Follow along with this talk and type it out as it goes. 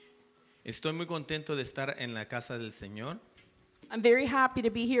Estoy muy contento de estar en la casa del Señor. I'm very happy to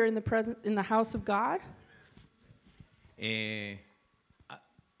be here in the house of God.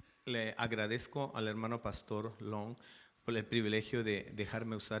 Le agradezco al hermano pastor Long por el privilegio de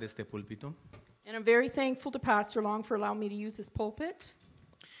dejarme usar este púlpito. And I'm very thankful to Pastor Long for allowing me to use his pulpit.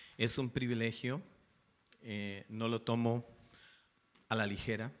 Es un privilegio, no lo tomo a la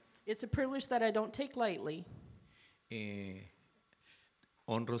ligera. It's a privilege that I don't take lightly.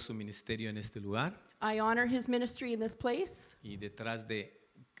 Honro su ministerio en este lugar. I honor his ministry in this place. Y detrás de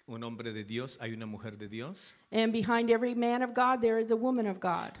un hombre de Dios hay una mujer de Dios. And behind every man of God, there is a woman of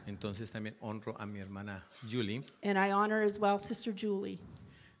God. Entonces también honro a mi hermana Julie. And I honor as well Sister Julie.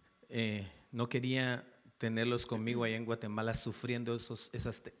 No quería tenerlos conmigo allá en Guatemala sufriendo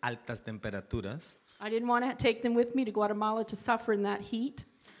esas altas temperaturas. I didn't want to take them with me to Guatemala to suffer in that heat.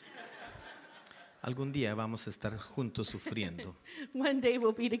 Algún día vamos a estar juntos sufriendo. One day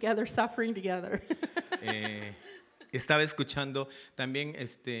we'll be together, suffering together. Estaba escuchando también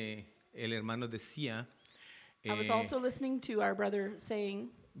el hermano decía I was also listening to our brother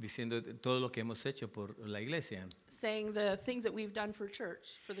diciendo todo lo que hemos hecho por la iglesia. saying the things that we've done for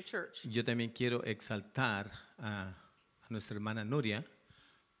the church. Yo también quiero exaltar a nuestra hermana Nuria,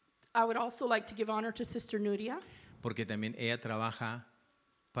 I would also like to give honor to Sister Nuria porque también ella trabaja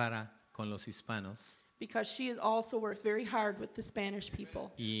con los hispanos. because she also works very hard with the Spanish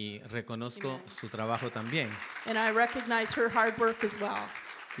people. Y reconozco su trabajo también. And I recognize her hard work as well.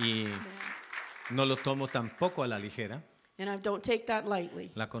 Y no lo tomo tampoco a la ligera. And I don't take that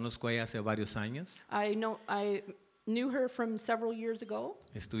lightly. La conozco a ella hace varios años. I knew her from several years ago.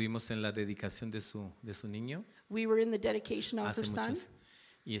 Estuvimos en la dedicación de su niño. We were in the dedication of Hace her son.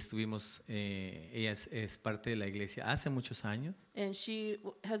 Y estuvimos, ella es parte de la iglesia hace muchos años. And she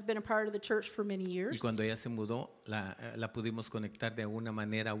has been a part of the church for many years. Y cuando ella se mudó, la pudimos conectar de una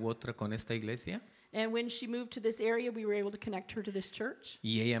manera u otra con esta iglesia. And when she moved to this area, we were able to connect her to this church.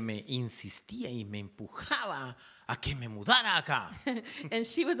 Y ella me insistía y me empujaba a que me mudara acá. And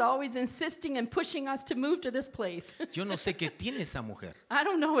she was always insisting and pushing us to move to this place. Yo no sé qué tiene esa mujer, I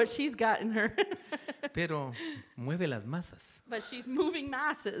don't know what she's got in her, pero mueve las masas. but she's moving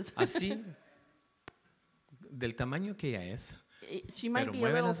masses. Así, del tamaño que ella es, She might Pero be a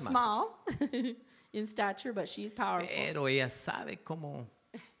mueve little las masas. small in stature, but she's powerful. pero ella sabe cómo.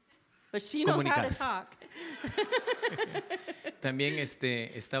 But she knows how to comunicarse. talk. También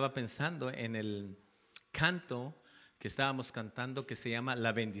estaba pensando en el canto que estábamos cantando que se llama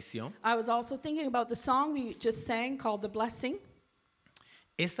La Bendición. I was also thinking about the song we just sang called The Blessing.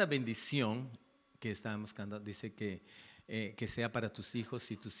 Esta bendición que estábamos cantando dice que sea para tus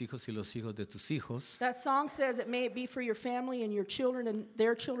hijos y los hijos de tus hijos. That song says it may be for your family and your children and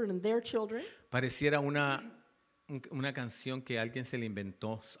their children and their children. Pareciera una canción que alguien se le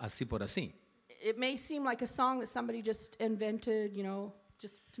inventó así por así. It may seem like a song that somebody just invented,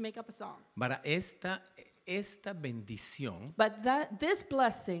 just to make up a song. Para esta bendición But this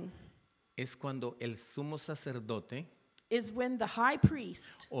blessing es cuando el sumo sacerdote is when the high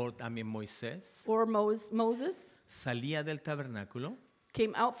priest o también Moisés or Moses salía del tabernáculo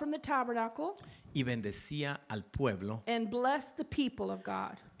came out from the tabernacle y bendecía al pueblo. and blessed the people of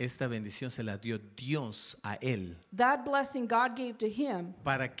God. Esta bendición se la dio Dios a él That blessing God gave to him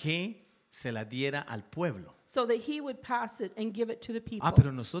para que se la diera al pueblo. so that he would pass it and give it to the people.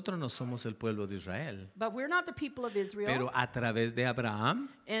 Pero nosotros no somos el pueblo de Israel. But we're not the people of Israel. Pero a través de Abraham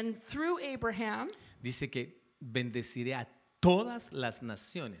And through Abraham, dice que bendeciré a todas las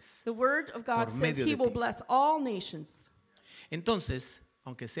naciones. the word of God Por says medio he de will ti. bless all nations. Entonces,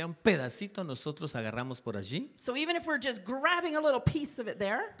 aunque sea un pedacito, nosotros agarramos por allí. So even if we're just grabbing a little piece of it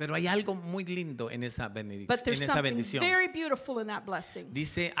there, Pero hay algo muy lindo en esa but en there's esa something bendición. very beautiful in that blessing.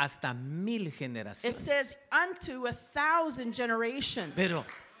 Dice hasta 1000 It generaciones. says unto 1,000 generations. Pero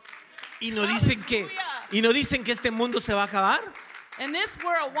y no Hallelujah. dicen que este mundo se va a acabar. And this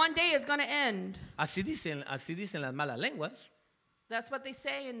world one day is going to end. Así dicen las malas lenguas. That's what they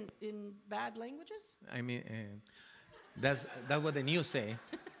say in bad languages. I mean, that's what the news say.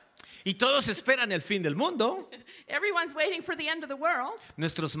 Y todos esperan el fin del mundo. Everyone's waiting for the end of the world.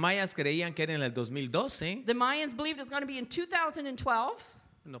 Nuestros mayas creían que era en el 2012. The Mayans believed it was going to be in 2012.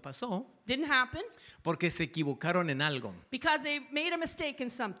 No pasó. Didn't happen Porque se equivocaron en algo. because they made a mistake in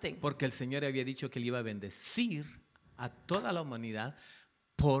something. Porque el Señor había dicho que él iba a bendecir a toda la humanidad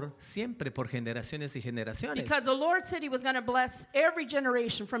por siempre, por generaciones y generaciones. Because the Lord said he was going to bless every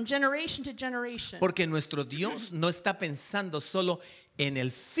generation, from generation to generation. Porque nuestro Dios no está pensando solo en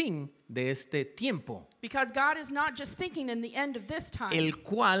el fin de este tiempo, Because God is not just thinking in the end of this time, el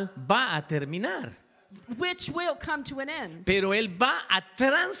cual va a terminar. which will come to an end. Pero Él va a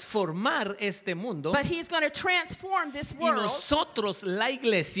transformar este mundo But he's going to transform this y world, nosotros, la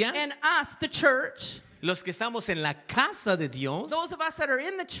iglesia, and us, the church, los que estamos en la casa de Dios, those of us that are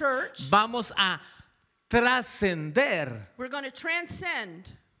in the church, vamos a trascender we're going to transcend.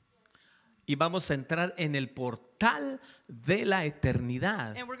 y vamos a entrar en el portal de la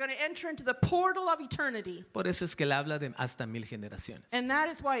eternidad. And we're going to enter into the portal of eternity. Por eso es que Él habla de hasta 1000 generaciones. And that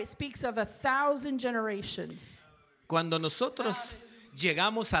is why it speaks of 1,000 generations. Cuando nosotros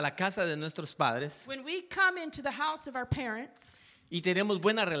llegamos a la casa de nuestros padres When we come into the house of our parents, y tenemos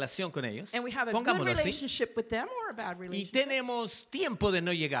buena relación con ellos, and we have a good pongámoslo así, relationship with them or a bad y relationship, tenemos tiempo de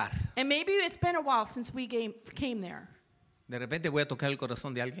no llegar. and maybe it's been a while since we came there. De repente voy a tocar el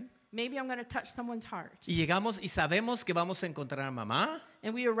corazón de alguien Maybe I'm going to touch someone's heart. y llegamos y sabemos que vamos a encontrar a mamá.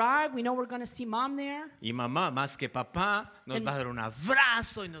 And we arrive, we know we're going to see mom there. Y mamá, más que papá, nos And- va a dar un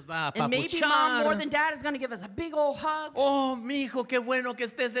abrazo y nos va a And maybe mom, more than apapuchar. dad, is going to give us a big old hug. Oh, mi hijo, qué bueno que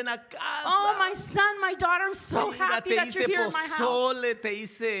estés en la casa. Oh, my son, my daughter, I'm so Mira, happy te that you're hice here in my house. pozole, te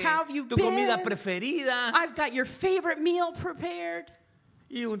hice How have you tu comida been? preferida. I've got your favorite meal prepared.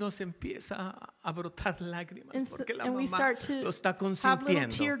 Y uno se empieza a brotar lágrimas And, so- porque la and we mamá start to lo está have little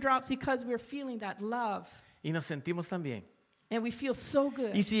consintiendo. teardrops because we're feeling that love. Y nos sentimos tan bien. And we feel so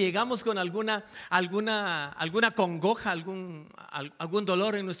good. Y si llegamos con alguna congoja, algún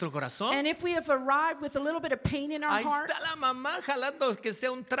dolor en nuestro corazón, And if we have arrived with a little bit of pain in our ahí heart, está la mamá jalando que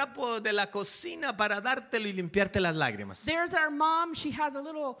sea un trapo de la cocina para dártelo y limpiarte las lágrimas. there's our mom. She has a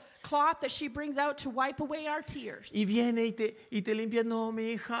little cloth that she brings out to wipe away our tears. Y viene y te limpia. No,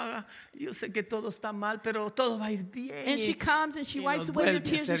 mi hija, yo sé que todo está mal, pero todo va a ir bien. And she comes and she Y wipes nos away your vuelve a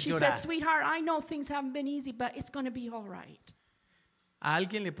tears and hacer she llorar. says, sweetheart, I know things haven't been easy, but it's going to be all right. A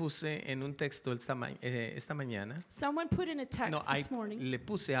alguien le puse en un texto esta mañana. Someone put in a text No, this morning. le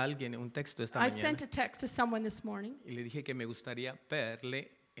puse a alguien un texto esta I mañana sent a text to someone this morning. y le dije que me gustaría verle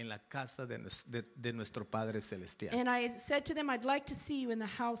en la casa de nuestro Padre Celestial. And I said to them, I'd like to see you in the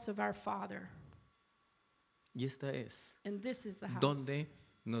house of our Father. Y esta es And this is the house. donde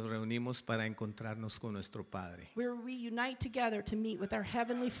nos reunimos para encontrarnos con nuestro Padre. Where we unite together to meet with our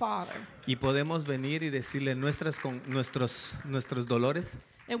Heavenly Father. Y podemos venir y decirle nuestros dolores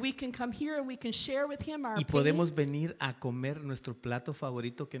And we can come here and we can share with Him our y podemos pains. venir a comer nuestro plato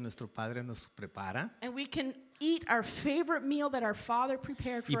favorito que nuestro Padre nos prepara And we can eat our favorite meal that our Father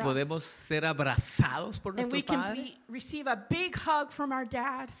prepared y for podemos us. ser abrazados por And nuestro we can Padre receive a big hug from our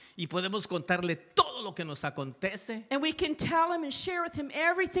dad. y podemos contarle todo lo que nos acontece And we can tell Him and share with Him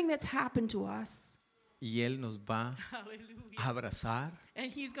everything that's happened to us. y Él nos va Hallelujah. a abrazar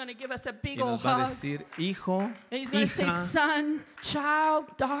And He's going to give us a y big old nos va a hug. decir, hijo, And He's going to say, hija, son, child,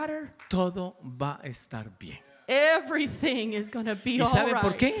 daughter, todo va a estar bien. everything is going to be ¿Y all saben right.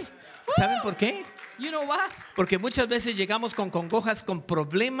 por qué? ¿Saben por qué? You know what? Porque muchas veces llegamos con congojas, con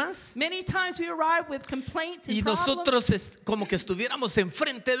problemas Many times we arrive with complaints and y problems. nosotros como que estuviéramos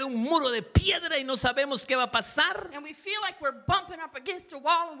enfrente de un muro de piedra y no sabemos qué va a pasar. And we feel like we're bumping up against a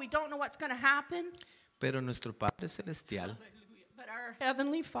wall and we don't know what's going to happen. Pero nuestro Padre Celestial, But our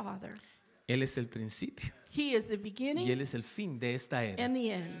Heavenly Father, Él es el principio He is the y beginning Él es el fin de esta era. and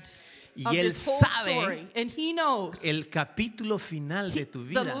the end Y of Él this whole sabe story. And He knows el capítulo final de tu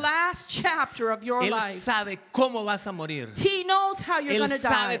the vida. last chapter of your Él life. sabe cómo vas a morir. He knows how you're Él going to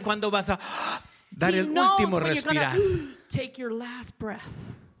die. sabe cuándo vas a dar He el knows último when you're respirar. gonna take your last breath.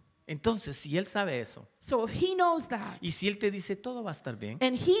 Entonces, si Él sabe eso, So if He knows that, y si Él te dice todo va a estar bien,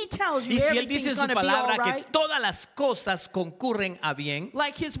 and He tells you y si Él dice everything's en going su to be all palabra que right, todas las cosas concurren a bien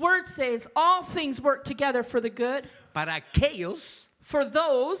like His word says, all things work together for the good, para aquellos for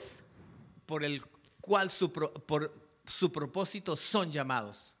those por el cual por su propósito son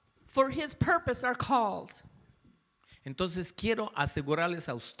llamados. for His purpose are called. Entonces quiero asegurarles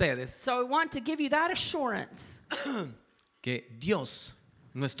a ustedes So I want to give you that assurance que Dios,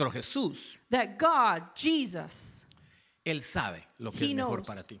 nuestro Jesús, that God, Jesus, Él sabe lo que He es mejor knows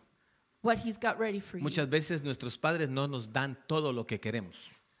para ti. what He's got ready for you. Muchas veces nuestros padres no nos dan todo lo que queremos.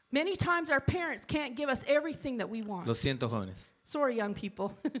 Many times our parents can't give us everything that we want. Lo siento, jóvenes. Sorry, young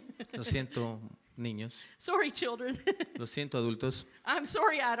people. Lo siento, niños. Sorry, children. Lo siento, adultos. I'm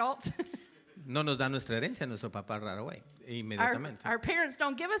sorry, adults. No nos da nuestra herencia nuestro papá raro güey, inmediatamente. Our parents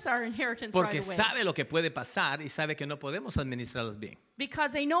don't give us our inheritance Porque right away. sabe lo que puede pasar y sabe que no podemos administrarlos bien.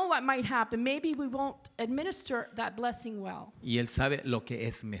 Because they know what might happen. Maybe we won't administer that blessing well. Y Él sabe lo que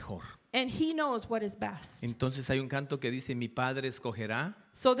es mejor. And He knows what is best. Entonces hay un canto que dice, mi Padre escogerá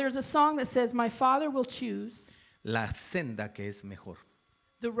So there's a song that says, my Father will choose la senda que es mejor.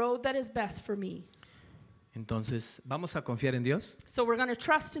 the road that is best for me. Entonces, ¿vamos a confiar en Dios? So we're going to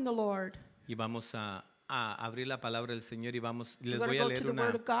trust in the Lord. Y vamos a abrir la palabra del Señor y les We're voy going a to go to leer the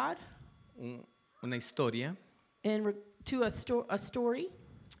Word of God una historia. and to a story.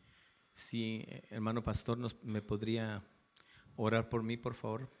 Si hermano pastor me podría orar por mí, por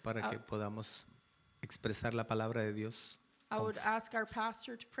favor, para que podamos expresar la palabra de Dios. I would ask our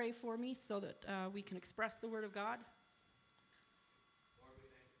pastor to pray for me so that we can express the Word of God. Lord, we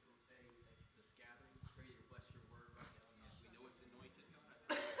thank you for this day. We thank you for this gathering. Pray you bless your word right now. Yes, we know it's anointed.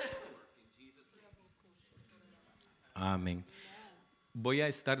 In Jesus' name. Amén. Voy a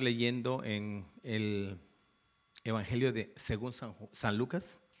estar leyendo en el Evangelio de según San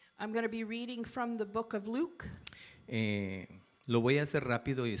Lucas. I'm going to be reading from the book of Luke. Lo voy a hacer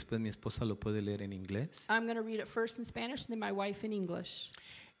rápido y después mi esposa lo puede leer en inglés. I'm going to read it first in Spanish and then my wife in English.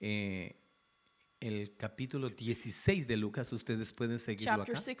 El capítulo 16 de Lucas, ustedes pueden seguirlo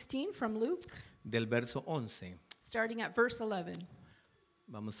Chapter acá, 16 from Luke, del verso 11. starting at verse 11.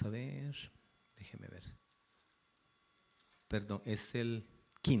 Vamos a ver, déjeme ver. Perdón, es el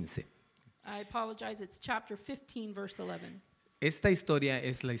 15. I apologize, it's chapter 15, verse 11. Esta historia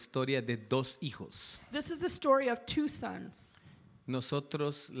es la historia de dos hijos. This is the story of two sons.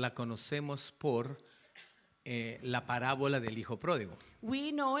 Nosotros la conocemos por la parábola del hijo pródigo.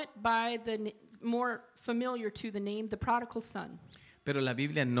 We know it by the more familiar to the name, the prodigal son. Pero la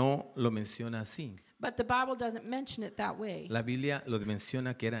Biblia no lo menciona así. But the Bible doesn't mention it that way. La Biblia lo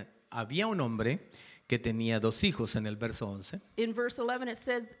menciona que había un hombre que tenía dos hijos en el verso 11. In verse 11 it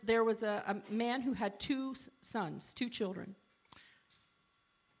says there was a man who had two sons, two children.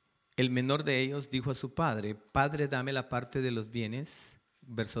 El menor de ellos dijo a su padre, Padre, dame la parte de los bienes,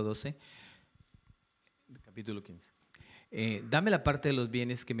 verso 12, capítulo 15. Dame la parte de los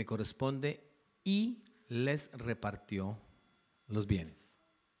bienes que me corresponde, y les repartió los bienes.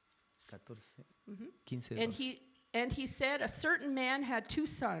 14, 15, And he said, a certain man had two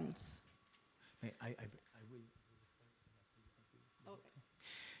sons.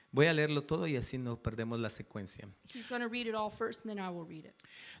 Voy a leerlo todo y así no perdemos la secuencia. He's going to read it all first and then I will read it.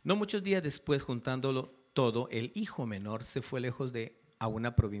 No muchos días después, juntándolo todo, el hijo menor se fue lejos a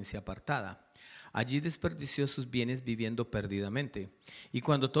una provincia apartada. Allí desperdició sus bienes viviendo perdidamente. Y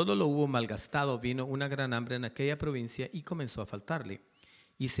cuando todo lo hubo malgastado, vino una gran hambre en aquella provincia y comenzó a faltarle.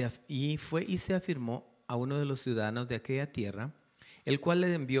 Y fue y se afirmó a uno de los ciudadanos de aquella tierra, el cual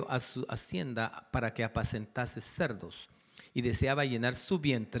le envió a su hacienda para que apacentase cerdos, y deseaba llenar su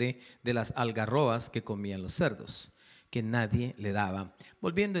vientre de las algarrobas que comían los cerdos, que nadie le daba.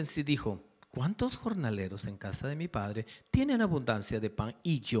 Volviendo en sí dijo, ¿cuántos jornaleros en casa de mi padre tienen abundancia de pan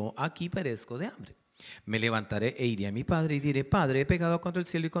y yo aquí perezco de hambre? Me levantaré e iré a mi padre y diré, Padre, he pecado contra el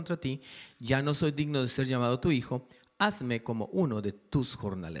cielo y contra ti, ya no soy digno de ser llamado tu hijo, hazme como uno de tus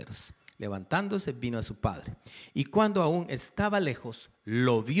jornaleros. Levantándose vino a su padre, y cuando aún estaba lejos,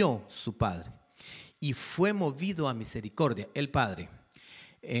 lo vio su padre, y fue movido a misericordia, el padre,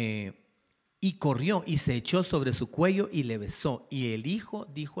 y corrió y se echó sobre su cuello y le besó. Y el hijo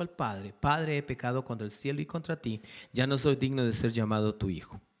dijo al padre, Padre, he pecado contra el cielo y contra ti, ya no soy digno de ser llamado tu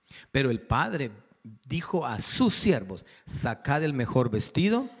hijo. Pero el padre dijo a sus siervos, sacad el mejor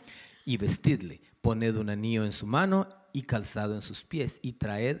vestido y vestidle, poned un anillo en su mano y calzado en sus pies, y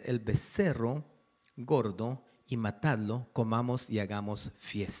traed el becerro gordo y matadlo, comamos y hagamos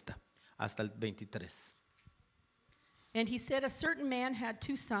fiesta. Hasta el 23. And he said, a certain man had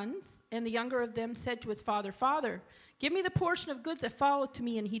two sons, and the younger of them said to his father, Father, give me the portion of goods that followed to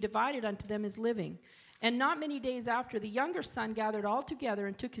me, and he divided unto them his living. And not many days after, the younger son gathered all together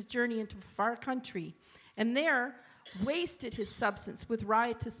and took his journey into a far country, and there wasted his substance with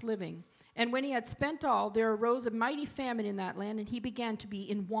riotous living. And when he had spent all, there arose a mighty famine in that land, and he began to be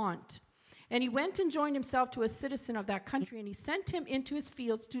in want. And he went and joined himself to a citizen of that country, and he sent him into his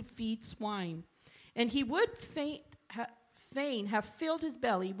fields to feed swine. And he would fain have filled his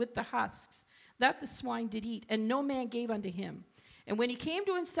belly with the husks that the swine did eat, and no man gave unto him. And when he came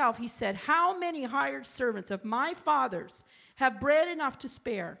to himself, he said, How many hired servants of my father's have bread enough to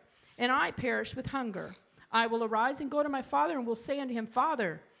spare, and I perish with hunger? I will arise and go to my father, and will say unto him,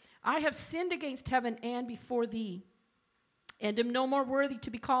 Father, I have sinned against heaven and before thee, and am no more worthy to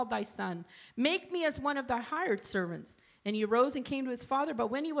be called thy son. Make me as one of thy hired servants. And he arose and came to his father,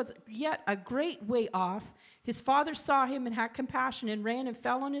 but when he was yet a great way off, his father saw him and had compassion, and ran and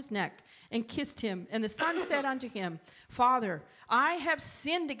fell on his neck and kissed him. And the son said unto him, Father, I have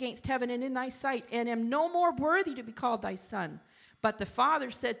sinned against heaven and in thy sight, and am no more worthy to be called thy son. But the father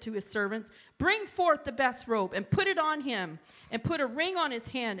said to his servants, Bring forth the best robe, and put it on him, and put a ring on his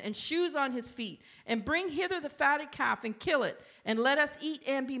hand, and shoes on his feet, and bring hither the fatted calf, and kill it, and let us eat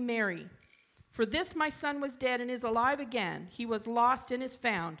and be merry. For this my son was dead and is alive again. He was lost and is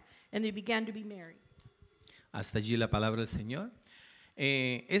found. and they began to be married. Hasta allí la palabra del Señor.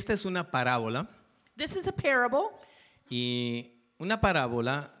 Esta es una parábola. This is a parable. Y una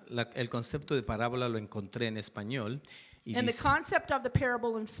parábola, el concepto de parábola lo encontré en español. Y And the dice, concept of the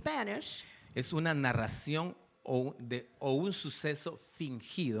parable in Spanish, es una narración o un suceso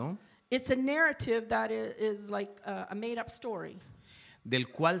fingido it's a narrative that is like a made-up story, del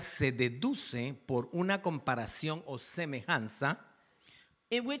cual se deduce por una comparación o semejanza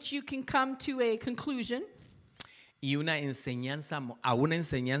in which you can come to a conclusion y una enseñanza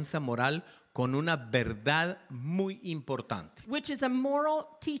moral con una verdad muy importante. which is a moral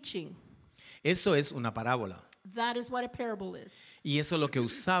teaching. Eso es una parábola. That is what a parable is. Y eso es lo que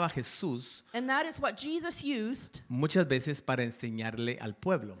usaba Jesús And that is what Jesus used muchas veces para enseñarle al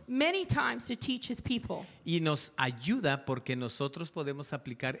pueblo. many times to teach his people. Y nos ayuda porque nosotros podemos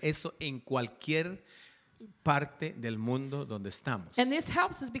aplicar eso en cualquier parte del mundo donde estamos. And this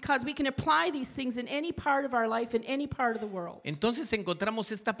helps us because we can apply these things in any part of our life, in any part of the world. Entonces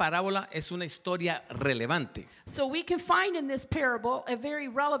encontramos esta parábola, es una historia relevante. So we can find in this parable a very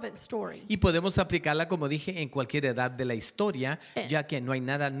relevant story. Y podemos aplicarla, como dije, en cualquier edad de la historia, ya que no hay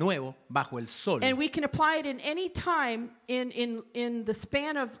nada nuevo bajo el sol. And we can apply it in any time in the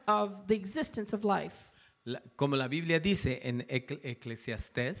span of the existence of life. Como la Biblia dice en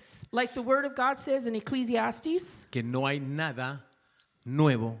Eclesiastés, Like the word of God says in Ecclesiastes, que no hay nada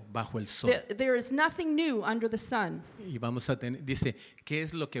nuevo bajo el sol. there is nothing new under the sun. Y vamos a tener, dice, ¿qué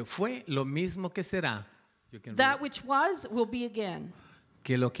es lo que fue? Lo mismo que será. You can read That it. which was will be again.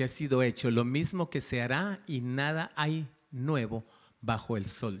 Que lo que ha sido hecho, lo mismo que se hará y nada hay nuevo bajo el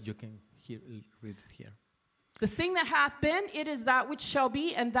sol. You can read it here. The thing that hath been, it is that which shall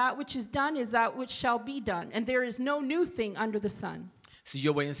be, and that which is done is that which shall be done. And there is no new thing under the sun. Si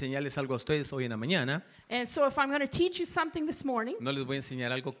yo voy a enseñarles algo a ustedes hoy en la mañana, And so if I'm going to teach you something this morning, no les voy a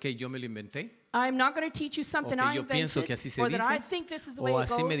enseñar algo que yo me lo inventé, I'm not going to teach you something o que I yo pienso que invented, así se or that I dice, think this is the way o it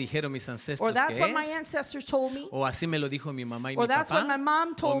así me goes, dijeron mis or ancestros that's que what my es, ancestors told me, o así me lo dijo mi mamá y mi or that's what my papá,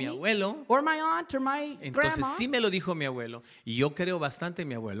 mom o told mi me, abuelo. or my aunt, or my Entonces grandma. sí me lo dijo mi abuelo, y yo creo bastante en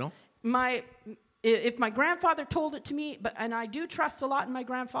mi abuelo. If my grandfather told it to me, and I do trust a lot in my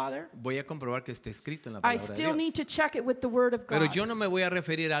grandfather, Voy a comprobar que esté escrito en la I palabra de still need Dios. to check it with the Word of Pero God. yo no me voy a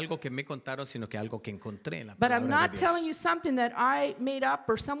referir a algo que me contaron, sino que a algo que encontré en la But I'm palabra not de telling Dios. you something that I made up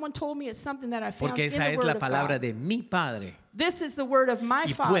or someone told me. It's something that I found Porque in esa the es Word la of palabra God. de mi Padre. This is the Word of my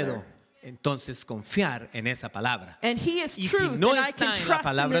Y Father. puedo entonces confiar en esa palabra. And He is Y si truth, no and I can está en la trust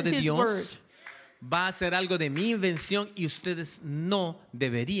palabra in de His Word. Dios, va a ser algo de mi invención y ustedes no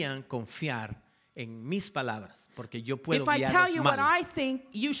deberían confiar en mis palabras, porque yo puedo If I tell guiarlos you what mal. I think,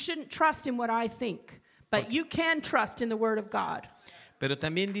 you shouldn't trust in what I think. But you can trust in the Word of God. Pero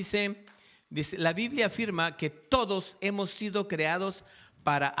también dice, la Biblia afirma que todos hemos sido creados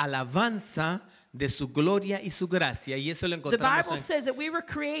para alabanza de su gloria y su gracia, y eso lo The encontramos Bible says that we were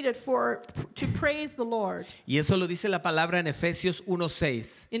created to praise the Lord. y eso lo dice la palabra en Efesios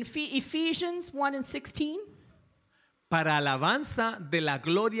 1:6. In Ephesians 1:16, Para alabanza de la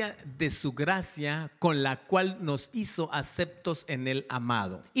gloria de su gracia con la cual nos hizo aceptos en el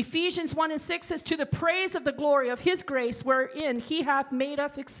amado. Ephesians 1:6 says, to the praise of the glory of His grace, wherein He hath made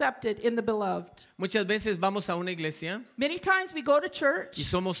us accepted in the beloved. Muchas veces vamos a una iglesia Many times we go to y church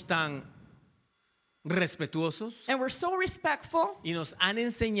somos tan respetuosos and we're so respectful, y nos han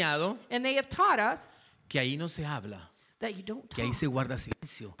enseñado and they have taught us que ahí no se habla, that you don't que ahí talk, se guarda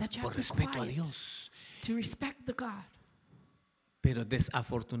silencio that you have por to be respeto a quiet. Dios. to respect the God. Pero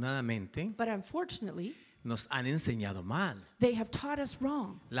desafortunadamente But unfortunately, nos han enseñado mal. they have taught us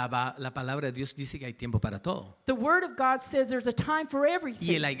wrong. La palabra de Dios dice que hay tiempo para todo. The Word of God says there's a time for Y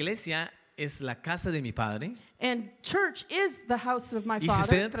everything. la iglesia es la casa de mi padre. And church is the house of my Y si usted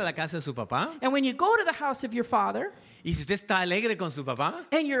father. entra a la casa de su papá, And when you go to the house of your father, y si usted está alegre con su papá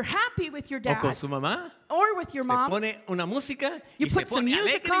and you're happy with your o con dad su mamá, or with your usted mom, pone una música you y se put some pone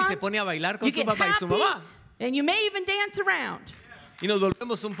music alegre y se on, pone a bailar con you su get papá y su happy, mamá. and you may even dance around. Y nos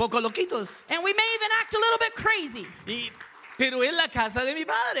volvemos un poco loquitos. And we may even act a little bit crazy. Pero es la casa de mi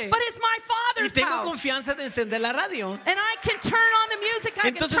padre. But it's my Y father's tengo house. confianza de encender la radio. And I can turn on the music. I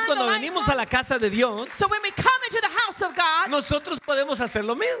Entonces can turn cuando the lights venimos on. a la casa de Dios, So when we come into the house of God, nosotros podemos hacer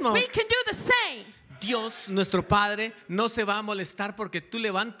lo mismo. we can do the same. Dios, nuestro Padre, no se va a molestar porque tú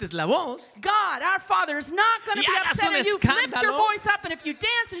levantes la voz God, our Father, is not going to Y be hagas upset un if you lift your escándalo voice up and if you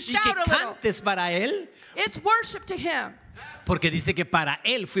dance and y shout que a little. cantes para Él, It's worship to Him. porque dice que para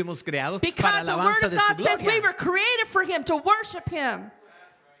Él fuimos creados, para Because the Word alabanza of de su God says we gloria. were created for Him, to worship Him.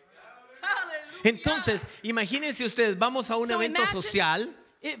 Hallelujah. Entonces, imagínense ustedes, vamos a un So evento imagine social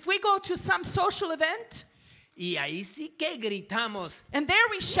if we go to some social event Y ahí sí que gritamos. And there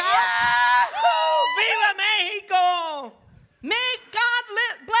we shout, ¡Yahoo! ¡Viva México! may God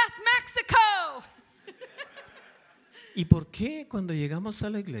bless Mexico. ¿Y por qué cuando llegamos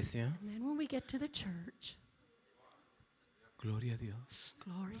a la iglesia? And then when we get to the church, Gloria a Dios.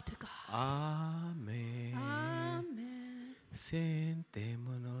 glory to God. Amén. Amen.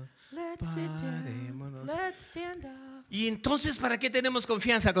 Sentémonos. Let's sit down. Parémonos. Let's stand up. Y entonces, ¿para qué tenemos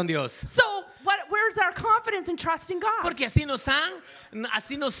confianza con Dios? So where's our confidence and trust in God? Porque así nos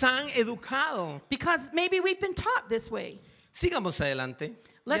han educado. Because maybe we've been taught this way. Sigamos adelante.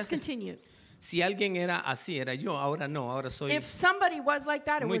 Let's Ya sé, continue. si alguien era así, era yo. Ahora no, ahora soy. If somebody was like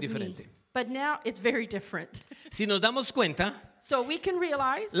that, it muy was diferente. me. But now it's very different. Si nos damos cuenta, So we can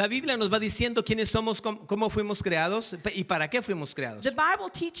realize la Biblia nos va diciendo quiénes somos, cómo fuimos creados y para qué fuimos creados. the Bible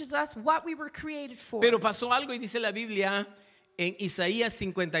teaches us what we were created for. Pero pasó algo y dice la Biblia en Isaías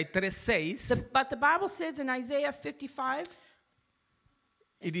 53:6 But the Bible says in Isaiah 55,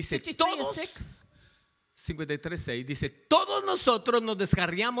 y dice 53 and todos 6, 53:6 dice, todos nosotros nos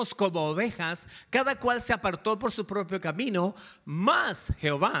descarriamos como ovejas, cada cual se apartó por su propio camino, mas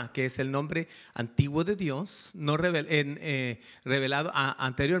Jehová, que es el nombre antiguo de Dios, no revelado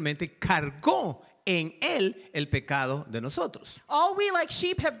anteriormente, cargó en él el pecado de nosotros. all we like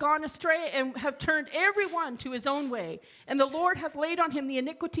sheep have gone astray and have turned every one to his own way, and the Lord hath laid on him the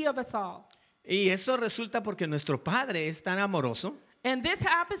iniquity of us all. Y eso resulta porque nuestro Padre es tan amoroso. And this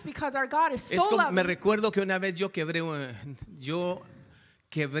happens because our God is Es so como, me loving. recuerdo que una vez yo quebré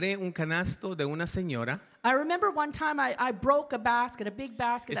un canasto de una señora. I remember one time I broke a basket, a big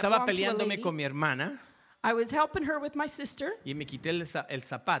basket that Estaba belonged to a peleándome lady. con mi hermana I was helping her with my sister, y me quité el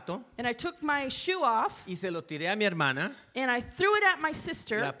zapato and I took my shoe off, y se lo tiré a mi hermana. and I threw it at my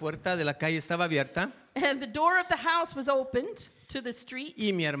sister, La puerta de la calle estaba abierta and the door of the house was opened to the street,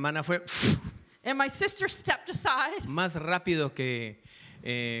 y mi hermana fue and my sister stepped aside. más rápido que,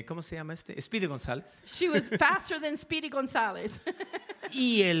 ¿cómo se llama este? Speedy González. She was faster than Speedy Gonzalez.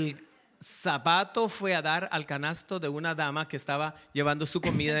 Y el zapato fue a dar al canasto de una dama que estaba llevando su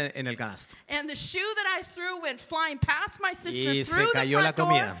comida en el canasto. And the shoe that I threw went flying past my sister, Y se through the cayó la front door,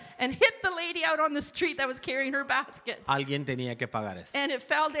 comida. and hit the lady out on the street that was carrying her basket. Alguien tenía que pagar eso. And it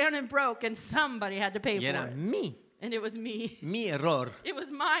fell down and broke, and somebody had to pay Y for era it. And it was me. mi error. It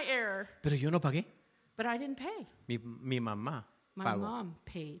was my error, Pero yo no pagué. but I didn't pay. Mi mamá My pagó. mom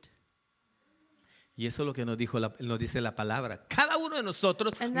paid. Y eso es lo que nos dice la palabra. Cada uno de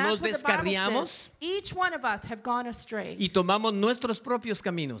nosotros And nos that's what the Bible descarriamos says. Each one of us have gone astray. y tomamos nuestros propios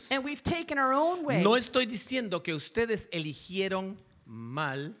caminos. And we've taken our own way. No estoy diciendo que ustedes eligieron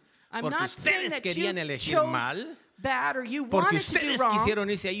mal, I'm porque not saying ustedes that querían you elegir chose mal, bad or you porque wanted to do ustedes wrong, quisieron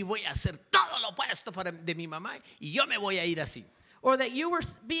irse ahí, voy a hacer todo lo opuesto de mi mamá y yo me voy a ir así. or that you were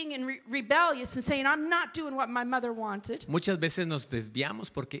being rebellious and saying, I'm not doing what my mother wanted. Muchas veces nos desviamos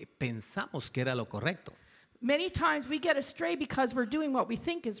porque pensamos que era lo correcto. Many times we get astray because we're doing what we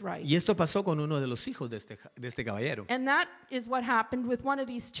think is right. Y esto pasó con uno de los hijos de este caballero. And that is what happened with one of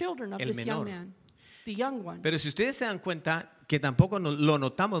these children of El this young menor. man, the young one. Pero si ustedes se dan cuenta que tampoco lo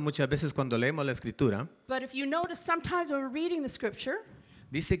notamos muchas veces cuando leemos la escritura, But if you notice, sometimes when we're reading the scripture,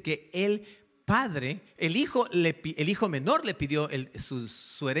 dice que el padre, el hijo menor le pidió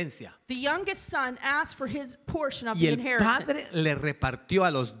su herencia. the youngest son asked for his portion of Y the el inheritance. padre le repartió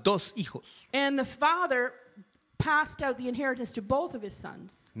a los dos hijos, And the father passed out the inheritance to both of his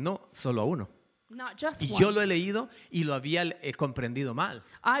sons, no solo a uno. not just Y one. yo lo he leído y lo había comprendido mal.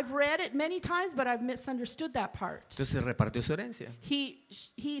 I've read it many times, but I've misunderstood that part. Entonces repartió su herencia. He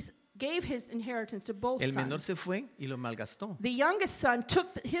gave his inheritance to both El menor sons. se fue y lo malgastó. The youngest son took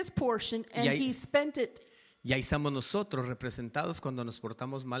his portion and ahí- he spent it Y ahí estamos nosotros representados cuando nos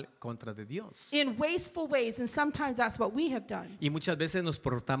portamos mal contra de Dios. in wasteful ways, and sometimes that's what we have done. Y muchas veces nos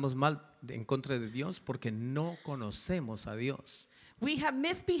portamos mal en contra de Dios porque no conocemos a Dios. We have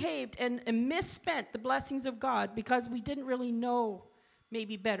misbehaved and misspent the blessings of God because we didn't really know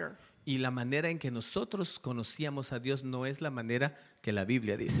maybe better. Y la manera en que nosotros conocíamos a Dios no es la manera que la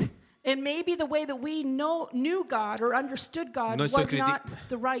Biblia dice. And maybe the way that we knew God or understood God No estoy was not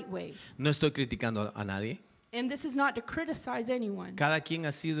the right way. No estoy criticando a nadie. And this is not to criticize anyone. Cada quien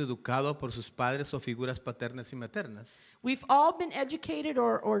ha sido educado por sus padres o figuras paternas y maternas. We've all been educated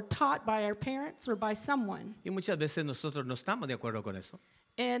or taught by our parents or by someone. Y muchas veces nosotros no estamos de acuerdo con eso.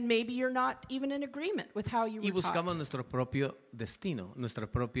 And maybe you're not even in agreement with how you Y were taught. buscamos nuestro propio destino, nuestro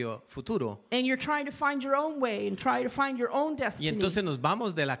propio futuro. And you're trying to find your own way and try to find your own Y destiny. entonces nos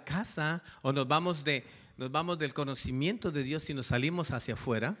vamos de la casa o nos vamos nos vamos del conocimiento de Dios y nos salimos hacia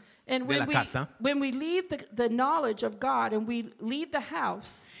afuera And de la casa, when we leave the knowledge of God and we leave the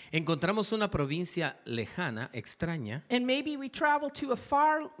house, encontramos una provincia lejana, extraña. and maybe we travel to a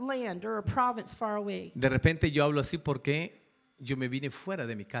far land or a province far away. De repente yo hablo así porque yo me vine fuera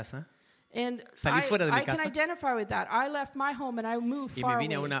de mi casa And Salí fuera de mi I can casa. identify with that. I left my home and I moved y far me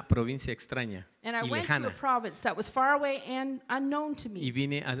vine a away. una provincia extraña And I y went to a lejana. province that was far away and unknown to Y me.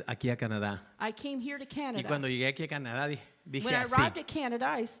 vine aquí a Canadá. I came here to Y Canada. cuando llegué aquí a Canadá dije When I así. arrived at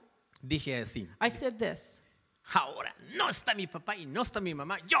Canada, Dije así. I said this. Ahora no está mi papá y no está mi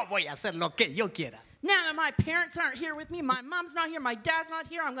mamá. Yo voy a hacer lo que yo quiera. Now that my parents aren't here with me, my mom's not here, my dad's not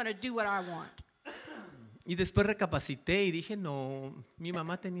here, I'm going to do what I want. Y después recapacité y dije, no, mi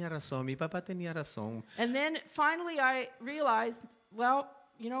mamá tenía razón, mi papá tenía razón. And then finally I realized, well,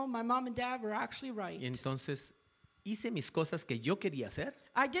 you know, my mom and dad were actually right. Y entonces hice mis cosas que yo quería hacer.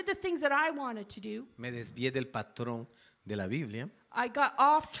 I did the things that I wanted to do. Me desvié del patrón de la Biblia. I got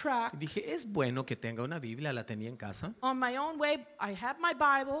off track. Y dije, es bueno que tenga una Biblia, la tenía en casa. On my own way, I have my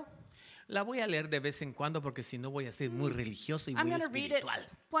Bible. La voy a leer de vez en cuando porque si no voy a ser muy religioso y I'm muy going to read it espiritual.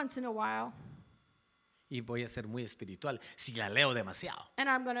 once in a while. Y voy a ser muy espiritual si la leo demasiado. And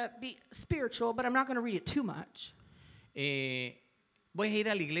I'm going to be spiritual, but I'm not going to read it too much. Voy a ir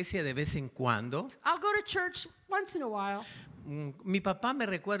a la iglesia de vez en cuando. I'll go to church once in a while. Mi papá me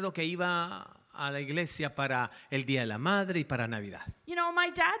recuerdo que iba a la iglesia para el Día de la Madre y para Navidad. You know, my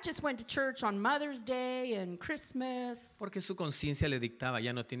dad just went to church on Mother's Day and Christmas. Porque su conciencia le dictaba,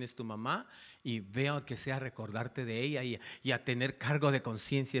 ya no tienes tu mamá y veo que sea recordarte de ella y a tener cargo de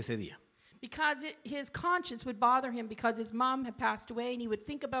conciencia ese día. Because his conscience would bother him because his mom had passed away and he would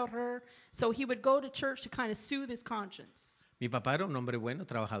think about her. So he would go to church to kind of soothe his conscience. Mi papá era un hombre bueno,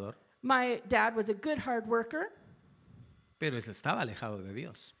 trabajador, My dad was a good hard worker, pero él estaba alejado de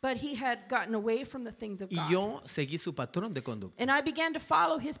Dios. but he had gotten away from the things of Y God. yo seguí su patrón de conducta. And I began to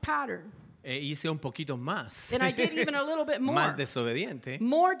follow his pattern. Hice un poquito más, And I did even a little bit more. más desobediente,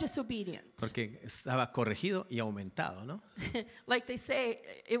 More disobedient. porque estaba corregido y aumentado, ¿no? Like they say,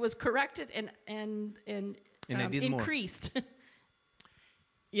 it was corrected and I did more. increased.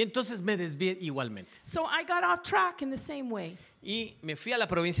 Y entonces me desvié igualmente. So I got off track in the same way. Y me fui a la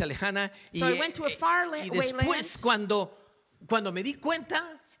provincia lejana y, So I went to a far y away después land. cuando me di cuenta,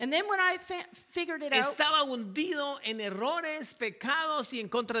 And then when I figured it out, estaba hundido en errores, pecados y en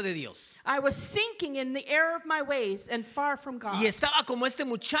contra de Dios. I was sinking in the error of my ways and far from God. Y estaba como este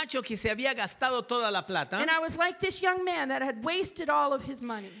muchacho que se había gastado toda la plata And I was like this young man that had wasted all of his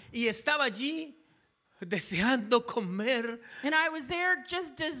money. y estaba allí deseando comer. And I was there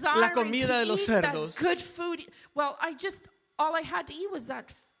just desiring La comida de to los eat that cerdos. good food. Well, all I had to eat was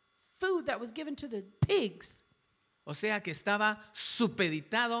that food that was given to the pigs. O sea que estaba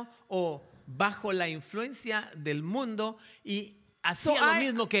supeditado o bajo la influencia del mundo y hacía lo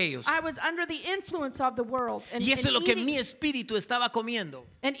mismo que ellos. I was under the influence of the world and, Y eso es lo que eating, mi espíritu estaba comiendo.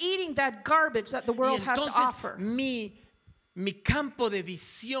 and eating that garbage that the Y world has to entonces offer. mi campo de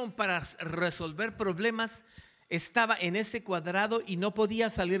visión para resolver problemas estaba en ese cuadrado y no podía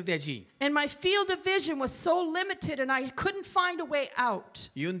salir de allí. And my field of vision was so limited and I couldn't find a way out.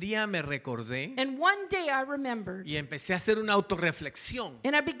 Y un día me recordé And one day I remembered. y empecé a hacer una autorreflexión.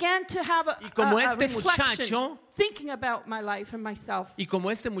 And I began to have a como a este reflection, muchacho- thinking about my life and myself. Y como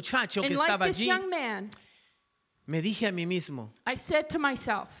este muchacho que And like estaba this allí, young man, me dije a mí mismo, I said to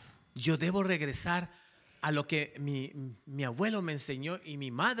myself, yo debo regresar a lo que mi abuelo me enseñó y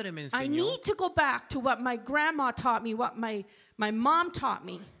mi madre me I enseñó. need to go back to what my grandma taught me, what my mom taught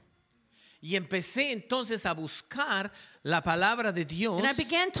me. Y empecé entonces a buscar la palabra de Dios And I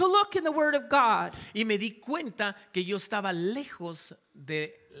began to look in the Word of God. y me di cuenta que yo estaba lejos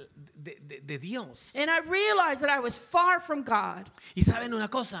de Dios. And I realized that I was far from God. Y saben una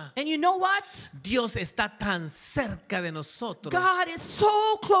cosa, And you know what? Dios está tan cerca de nosotros. God is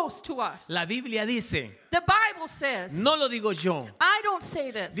so close to us. La Biblia dice, The Bible says, no lo digo yo, I don't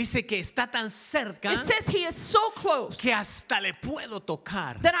say this. dice que está tan cerca It says He is so close que hasta le puedo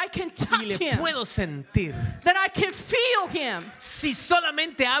tocar that I can y touch le Him, puedo sentir. that I can feel Him. Si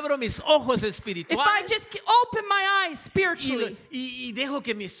solamente abro mis ojos If I espirituales just open my eyes spiritually y dejo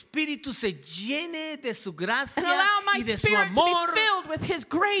que mi espíritu se llene de su gracia and allow my y de su spirit to be amor filled with His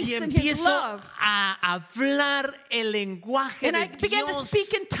grace y and His empiezo love. a hablar el lenguaje And I de began to Dios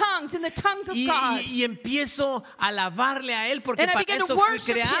speak in tongues, in the tongues of y God. empiezo a alabarle a Él porque And I para began to eso fui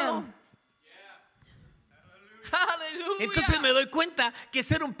worship creado. Him. Entonces me Hallelujah. doy cuenta que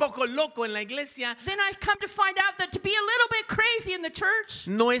ser un poco loco en la iglesia Then I come to find out that to be a little bit crazy in the church,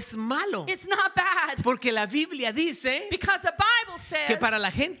 no es malo. it's not bad. Porque la Biblia dice Because the Bible says que para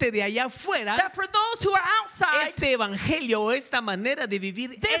la gente de allá afuera, that for those who are outside, este evangelio o esta manera de vivir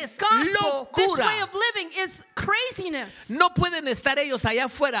this es gospel, this locura. way of living is craziness. No pueden estar ellos allá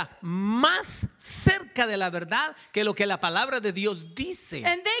afuera más cerca de la verdad que lo que la palabra de Dios dice.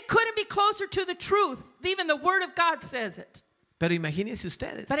 And they couldn't be closer to the truth. Even the Word of God says it. Pero imagínense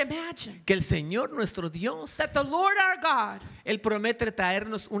ustedes But imagine que el Señor nuestro Dios, that the Lord our God, Él promete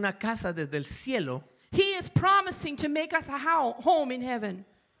traernos una casa desde el cielo. He is promising to make us a home in heaven.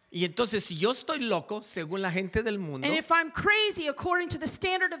 Y entonces si yo estoy loco, según la gente del mundo, And if I'm crazy according to the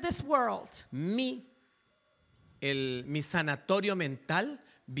standard of this world, mi sanatorio mental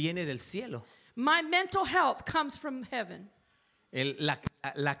viene del cielo. my mental health comes from heaven.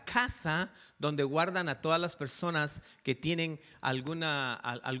 La casa donde guardan a todas las personas que tienen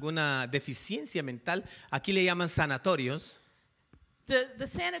alguna deficiencia mental, aquí le llaman sanatorios. The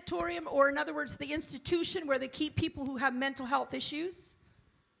sanatorium, or in other words, the institution where they keep people who have mental health issues,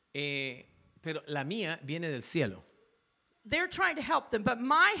 Pero la mía viene del cielo. they're trying to help them, but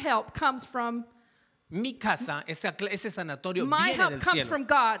my help comes from Mi casa, ese sanatorio my viene help del comes cielo. from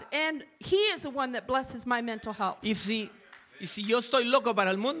God, and He is the one that blesses my mental health. Y si yo estoy loco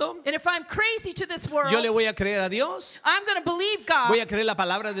para el mundo, And if I'm crazy to this world, yo le voy a creer a Dios, I'm going to believe God. voy a creer la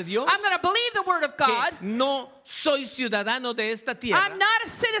palabra de Dios, I'm going to believe the Word of God. que no soy ciudadano de esta tierra, I'm not a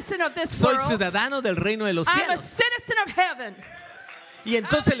citizen of this soy world. ciudadano del reino de los I'm a cielos. citizen of heaven. Y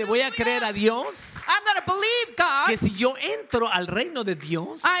entonces le voy a creer a Dios I'm going to believe God. que si yo entro al reino de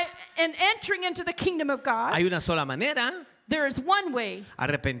Dios, And entering into the kingdom of God, hay una sola manera: there is one way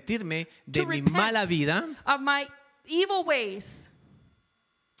arrepentirme de to mi repent mala vida, of my evil ways,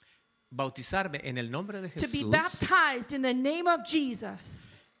 bautizarme en el nombre de to be Jesús baptized in the name of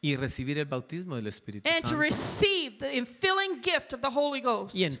Jesus, y recibir el bautismo del Espíritu and to Santo. receive the infilling gift of the Holy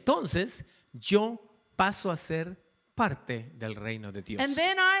Ghost. Y entonces yo paso a ser parte del reino de Dios. And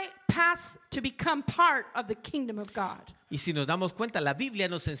then I pass to become part of the kingdom of God. Y si nos damos cuenta, la Biblia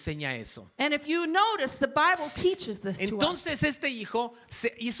nos enseña eso. And if you notice, the Bible teaches this to us. Entonces este hijo se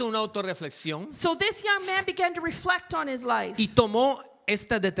hizo una autorreflexión So this young man began to reflect on his life. y tomó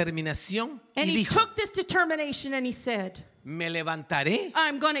esta determinación And y he dijo: took this determination and he said, me levantaré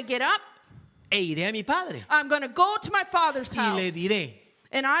I'm going to get up. e iré a mi padre I'm going to go to my father's y house. le diré.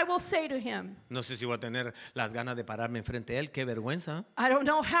 And I will say to him, No sé si voy a tener las ganas de pararme enfrente de él, qué vergüenza, I don't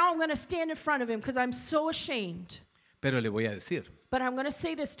know how I'm going to stand in front of him because I'm so ashamed. pero le voy a decir: But I'm going to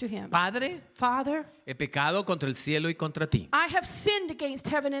say this to him. Padre, Father, he pecado contra el cielo y contra ti. I have sinned against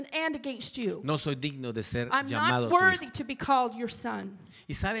heaven and against you. No soy digno de ser I'm llamado not tu worthy hijo. to be called your son.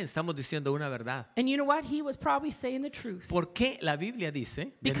 Y saben, estamos diciendo una verdad. And you know what? He was probably saying the truth. ¿Por qué la Biblia dice,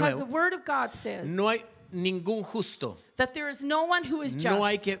 de Because the nuevo, word of God says no hay ningún justo? that there is no one who is just. No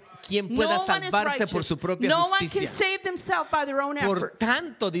hay quien pueda No one is salvarse por righteous. su propia No one can justicia. save themselves by their own Por efforts.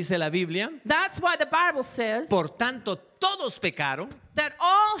 tanto, dice la Biblia, That's why the Bible says por tanto todos pecaron that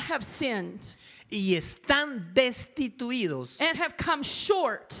all have sinned y están destituidos and have come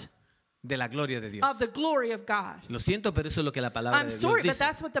short de la gloria de Dios. of the glory of God. Lo siento, pero eso es lo que la palabra I'm de Dios sorry, but dice.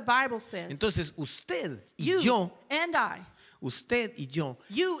 that's what the Bible says. Entonces, usted y You yo, and I,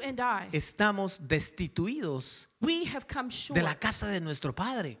 you and I, estamos destituidos we have come short de la casa de nuestro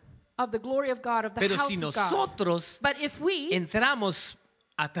Padre. of the glory of God, of the Pero house si of God. nosotros But if we entramos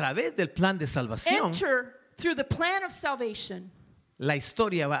a través del plan de salvación, enter through the plan of salvation, la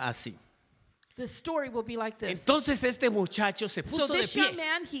historia va así. the story will be like this. Entonces este muchacho se So puso de this young pie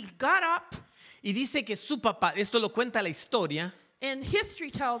man, he got up, y dice que su papá, esto lo cuenta la historia, and history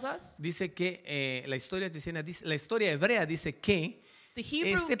tells us, dice que la historia hebrea dice que the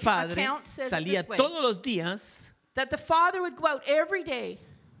Hebrew este padre account says it salía this way, todos los días that the father would go out every day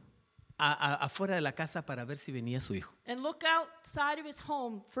afuera de la casa para ver si venía su hijo. and look outside of his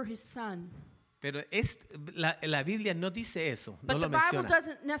home for his son. Pero la Biblia no dice eso, no But lo the Bible menciona.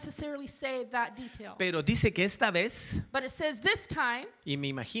 doesn't necessarily say that detail. Pero dice que esta vez, But it says this time, y me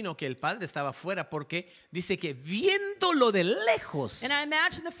imagino que el padre estaba afuera porque dice que viéndolo de lejos, and I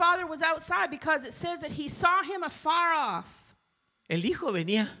imagine the father was outside because it says that he saw him afar off. el hijo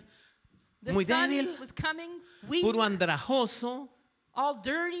venía The muy son débil, was coming weak, puro andrajoso, all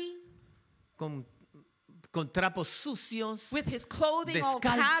dirty, con trapos sucios, with his clothing all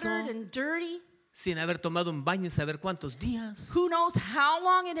descalzo, tattered and dirty. sin haber tomado un baño en saber cuántos días. Who knows how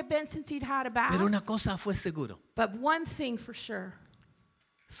long it had been since he'd had a bath. Pero una cosa fue seguro, But one thing for sure,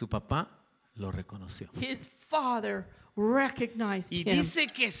 su papá lo reconoció. his father recognized Y him. dice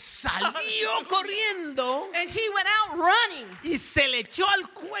que salió corriendo And he went out running. y se le echó al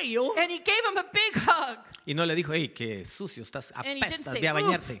cuello. And he gave him a big hug. Y no le dijo, hey, qué sucio, estás And he didn't apestas, say, ve a "Oof,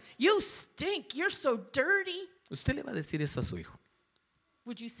 bañarte. you stink. You're so dirty." Usted le va a decir eso a su hijo.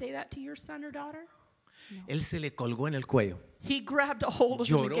 Would you say that to your son or daughter? Él se le colgó en el cuello He grabbed a hold of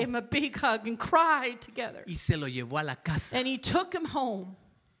him and Lloró. gave him a big hug and cried together. y se lo llevó a la casa. And he took him home.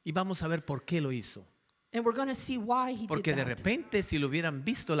 Y vamos a ver por qué lo hizo. And we're going to see why he Porque did de that. repente, si lo hubieran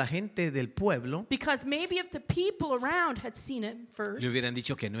visto la gente del pueblo, Because maybe if the people around had seen it first, le hubieran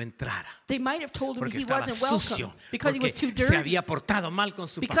dicho que no entrara. they might have told him Porque he estaba wasn't welcome. sucio, Because he porque was too se dirty. había portado mal con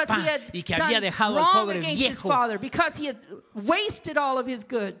su Because he papá had y que había done dejado al wrong pobre against his viejo. father. Because he had wasted all of his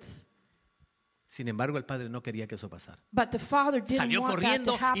goods. Sin embargo, el padre no quería que eso pasara. But the father didn't Salió want that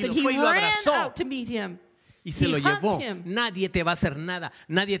corriendo to happen. y lo He fue y lo ran abrazó. out to meet him. Y se He lo hugged llevó. him. Nadie te va a hacer nada.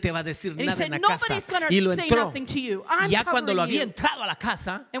 Nadie te va a decir And he nada en said, la casa. "Nobody's going Y lo to say entró. nothing to you. I'm Y ya cuando lo covering había you." entrado a la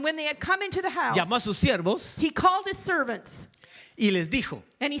casa, And when they had come into the house, llamó a sus siervos he called his servants y les dijo,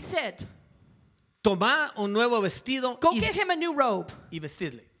 and he said, toma un nuevo vestido "Go get him a new robe y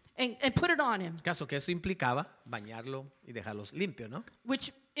vestidle. and put it on him." Caso que eso implicaba bañarlo y dejarlos limpio, ¿no?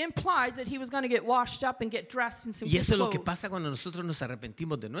 Which implies that he was going to get washed up and get dressed in some Y good eso es lo que clothes. pasa cuando nosotros nos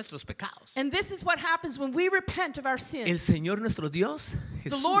arrepentimos de nuestros pecados. And this is what happens when we repent of our El sins. Señor nuestro Dios, The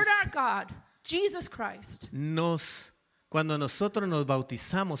Jesús, Lord our God, Jesus Christ, cuando nosotros nos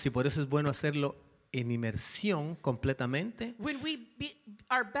bautizamos, y por eso es bueno hacerlo en inmersión completamente, when we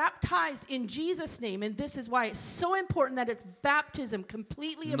are baptized in Jesus' name, and this is why it's so important that it's baptism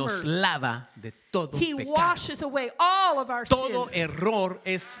completely nos immersed. lava de todo He pecado. washes away all of our Todo sins. error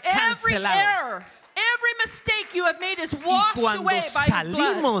es Every cancelado. error, every mistake you have made is Y washed cuando away by His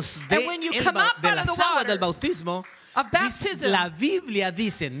blood. salimos And when you come up de out of las the aguas del waters bautismo, of baptism, la Biblia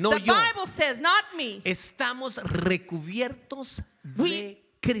dice, no the yo, Bible says, not me, estamos recubiertos We- de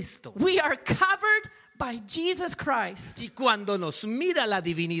Cristo. we are covered by Jesus Christ. Y cuando nos mira la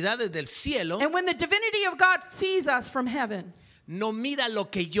divinidad desde el cielo, And when the divinity of God sees us from heaven, no mira lo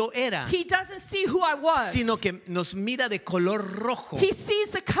que yo era, He doesn't see who I was. sino que nos mira de color rojo. He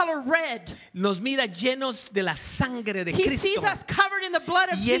sees the color red. Nos mira llenos de la sangre de He Cristo. sees us covered in the blood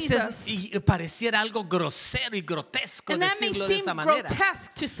of Y, Jesus. y pareciera algo grosero y grotesco And that may decirlo de seem esa manera.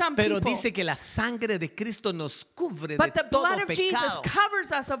 grotesque to some Pero people. dice que la sangre de Cristo nos cubre But de the todo blood of Jesus pecado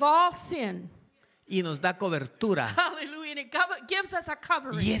covers us of all sin. y nos da cobertura. Hallelujah. And it gives us a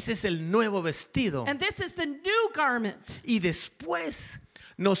covering. Y ese es el nuevo vestido. And this is the new garment. Y después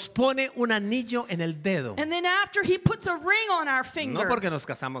nos pone un anillo en el dedo. And then after He puts a ring on our finger. No porque nos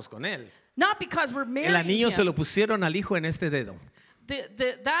casamos con él. Not because we're El married anillo to se Him. lo pusieron al hijo en este dedo.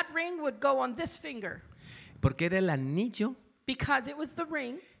 That ring would go on this finger. Porque era el anillo Because it was the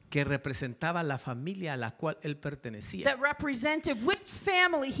ring que representaba la familia a la cual él pertenecía. that represented which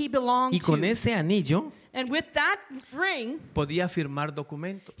family he belonged Y con to. ese anillo And with that ring, podía firmar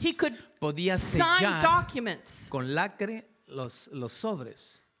documentos. he could Podía sign sellar documents. con lacre los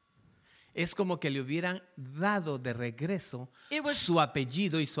sobres. Es como que le hubieran dado de regreso It was- su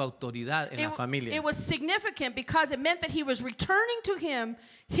apellido y su autoridad en la familia. It was significant because it meant that he was returning to him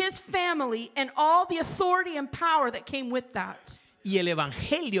his family and all the authority and power that came with that. Y el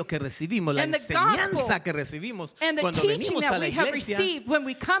evangelio que recibimos, la And the enseñanza gospel que recibimos And the cuando teaching venimos a that la we have iglesia, received when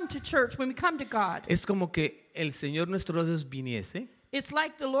we come to church, when we come to God. es como que el Señor nuestro Dios viniese It's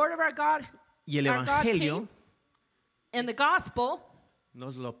like the Lord of our God, y el our God evangelio came, and the gospel,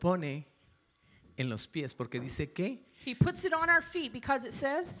 nos lo pone en los pies, porque dice He puts it on our feet because it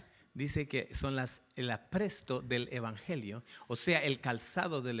says que son el apresto del evangelio, o sea, el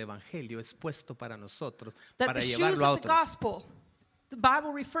calzado del evangelio es puesto para nosotros, that para the shoes llevarlo a of the otros. gospel, the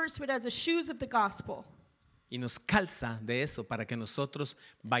Bible refers to it as the shoes of the gospel. Y nos calza de eso para que nosotros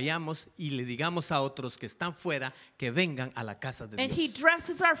vayamos y le digamos a otros que están fuera que vengan a la casa de And He Dios.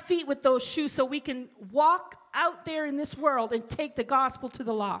 dresses our feet with those shoes so we can walk out there in this world and take the gospel to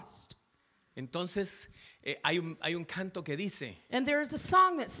the lost. Entonces hay un canto que dice, And there is a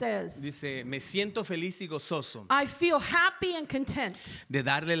song that says, me siento feliz y gozoso I feel happy and content de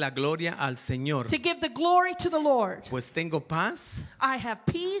darle la gloria al Señor, to give the glory to the Lord. pues tengo paz, I have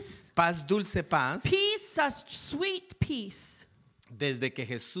peace, dulce paz, such sweet peace, desde que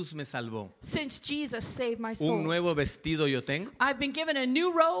Jesús me salvó. since Jesus saved my Un soul. nuevo vestido yo tengo, I've been given a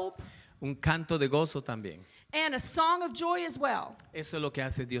new robe un canto de gozo también. and a song of joy as well. Eso es lo que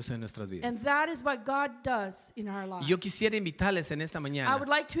hace Dios en nuestras And vidas. that is what God does in our lives. Yo quisiera invitarles en esta I mañana, would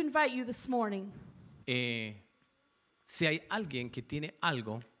like to invite you this morning, si hay alguien que tiene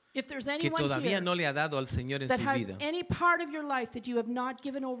algo if there's que anyone todavía here no le ha dado al Señor en that su has vida, any part of your life that you have not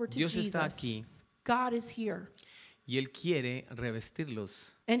given over to Dios está Jesus, aquí. God is here. Y Él quiere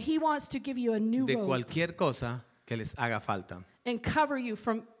revestirlos And he wants to give you a new de robe cualquier cosa que les haga falta. and cover you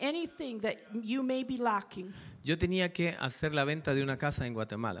from anything that you may be lacking. Yo tenía que hacer la venta de una casa en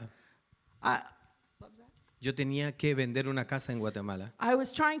Guatemala. Yo tenía que vender una casa en Guatemala I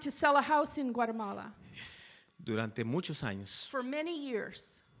was trying to sell a house in Guatemala durante muchos años, for many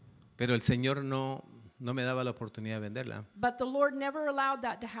years, pero el Señor no me daba la oportunidad de venderla. but the Lord never allowed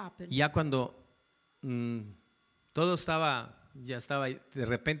that to happen. Y ya cuando todo ya estaba de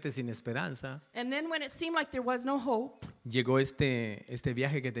repente sin esperanza, And then when it seemed like there was no hope, llegó este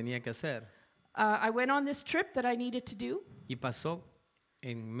viaje que tenía que hacer I went on this trip that I needed to do. y pasó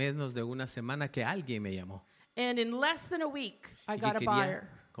en menos de una semana que alguien me llamó And in less than a week, I y got que a buyer.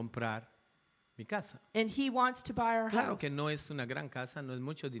 quería comprar mi casa. And he wants to buy our Claro house. que no es una gran casa, no es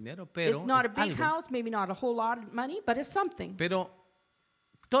mucho dinero, pero It's not es a big algo. house, maybe not a whole lot of money, but it's something. Pero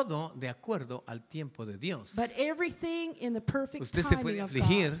todo de acuerdo al tiempo de Dios. But everything in the perfect Usted se puede timing of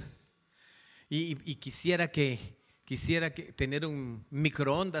afligir God. y quisiera que tener un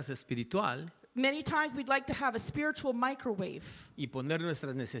microondas espiritual Many times we'd like to have a spiritual microwave y poner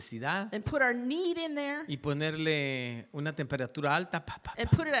nuestra necesidad and put our need in there y ponerle una temperatura alta and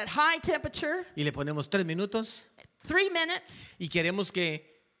put it at high temperature, y le ponemos 3 minutos 3 minutes, y queremos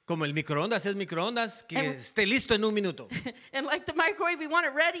que como el microondas es microondas que And- esté listo en 1 minuto and like the microwave, we want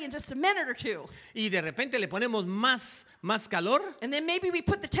it ready in just a minute or two. y de repente le ponemos más calor And then maybe we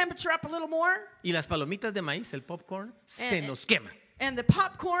put the temperature up a little more y las palomitas de maíz, el popcorn, se And- nos quema. and the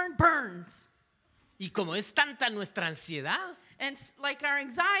popcorn burns. Y como es tanta nuestra ansiedad, And like our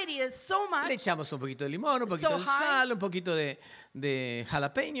anxiety is so le much, echamos un poquito de limón, un poquito So de high. sal, un poquito de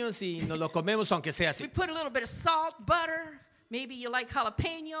jalapeños y nos lo comemos aunque sea we así. put a little bit of salt, butter, maybe you like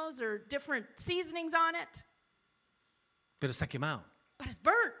jalapenos or different seasonings on it, Pero está quemado. but it's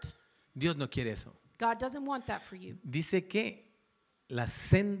burnt. Dios no quiere eso. God doesn't want that for you. Dice que la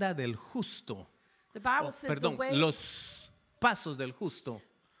senda del justo, The Bible says perdón, the way, los pasos del justo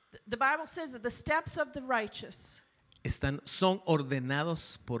the Bible says that the steps of the righteous son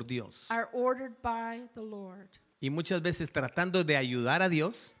ordenados por Dios. are ordered by the Lord. Y muchas veces tratando de ayudar a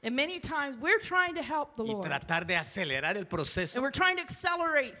Dios And many times we're trying to help the y Lord. tratar de acelerar el And proceso, we're trying to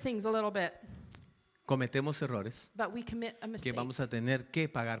accelerate things a little bit, cometemos errores but we commit a que mistake. vamos a tener que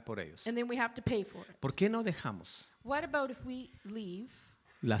pagar por ellos. And then we have to pay for it. ¿Por qué no dejamos What about if we leave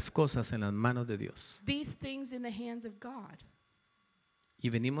las cosas en las manos de Dios these things in the hands of God? y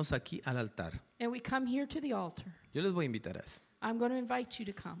venimos aquí al altar? And we come here to the altar. Yo les voy a invitar a eso. I'm going to invite you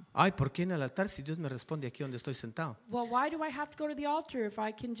to come. Ay, ¿por qué en el altar si Dios me responde aquí donde estoy sentado? Well, why do I have to go to the altar if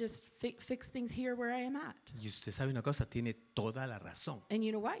I can just fix things here where I am at? Y usted sabe una cosa, tiene toda la razón. And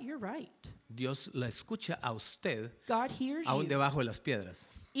you know what? You're right. Dios la escucha a usted God hears aún you, debajo de las piedras.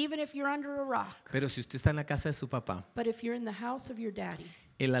 even if you're under a rock. Pero si usted está en la casa de su papá, But if you're in the house of your daddy,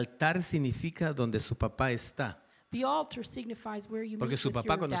 el altar significa donde su papá está. the altar signifies where you Porque meet su with papá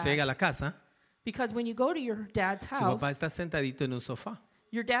your cuando usted llega a dad. la casa, Because when you go to your dad's su papá house, está sentadito en un sofá.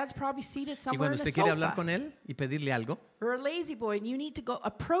 your dad's probably seated Y somewhere cuando in usted the quiere hablar sofa. con él y pedirle algo, Or a lazy boy, and you need to go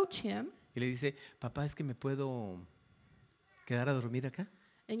approach him, y le dice, papá, ¿es que me puedo quedar a dormir acá?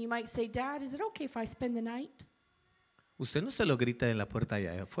 and you might say, Dad, is it okay if I spend the night? Usted no se lo grita en la puerta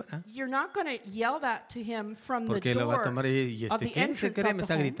allá afuera. You're not going to yell that to him from the Porque lo va a door, tomar y of este, the ¿qué se entrance cree? of Me the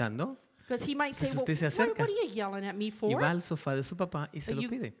está home. gritando. Because he might say, Entonces well, usted se what acerca are you yelling at me Y for? va al sofá de su papá y se And lo you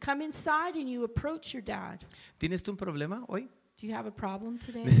pide. come inside and you approach your dad. ¿Tienes tú un problema hoy? Do you have a problem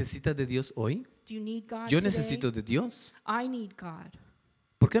today? ¿Necesitas de Dios hoy? Do you need God Yo today? necesito de Dios. I need God.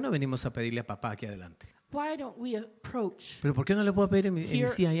 ¿Por qué no venimos a pedirle a papá aquí adelante? Why don't we approach? ¿Pero por qué no le puedo pedir en mi Here-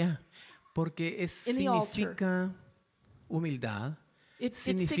 sí allá? Porque In the altar. significa humildad, It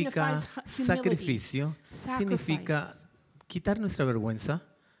significa signifies humility, sacrificio, significa sacrifice. quitar nuestra vergüenza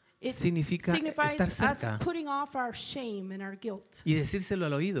It significa signifies estar us cerca. putting off our shame and our guilt. y decírselo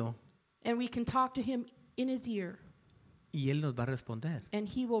al oído And we can talk to him in his ear, y él nos va a responder. and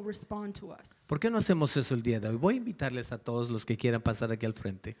he will respond to us. ¿Por qué no hacemos eso el día de hoy? Voy a invitarles a todos los que quieran pasar aquí al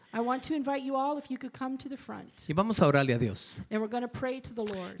frente I want to invite you all if you could come to the front. y vamos a orarle a Dios. And we're going to pray to the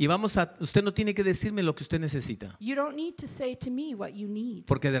Lord. Y usted no tiene que decirme lo que usted necesita, You don't need to say to me what you need.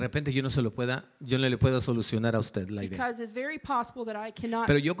 porque de repente yo no le puedo solucionar a usted la idea. Because it's very possible that I cannot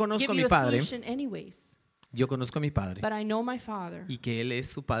Pero yo conozco give a mi you a padre. solution anyways. Yo conozco a mi padre But I know my Father. y que él es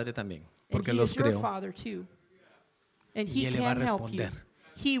su padre también, And porque he los is your creó. Father too. And Y he él le va a can help you. responder.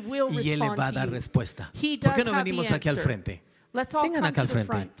 He will Y él le respond va a to dar you. respuesta. He ¿Por qué does no have venimos the aquí al answer. frente? Let's all Vengan come acá to al the frente.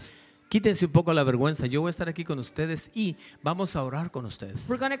 front. Quítense un poco la vergüenza. Yo voy a estar aquí con ustedes y vamos a orar con ustedes.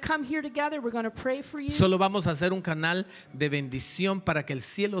 We're going to come here together. We're going to pray for you. Solo vamos a hacer un canal de bendición para que el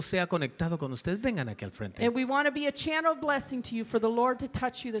cielo sea conectado con ustedes. Vengan aquí al frente. And we want to be a channel of blessing to you for the Lord to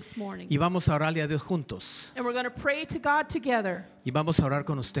touch you this morning. Y vamos a orarle a Dios juntos. And we're going to pray to God together. Y vamos a orar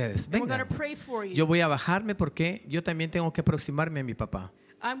con ustedes. And we're going Vengan. to pray for you. Yo voy a bajarme porque yo también tengo que aproximarme a mi papá.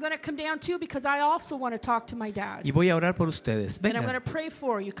 I'm going to come down too because I also want to talk to my dad. Y voy a orar por ustedes. And I'm going Vengan. to pray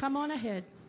for you. Come on ahead.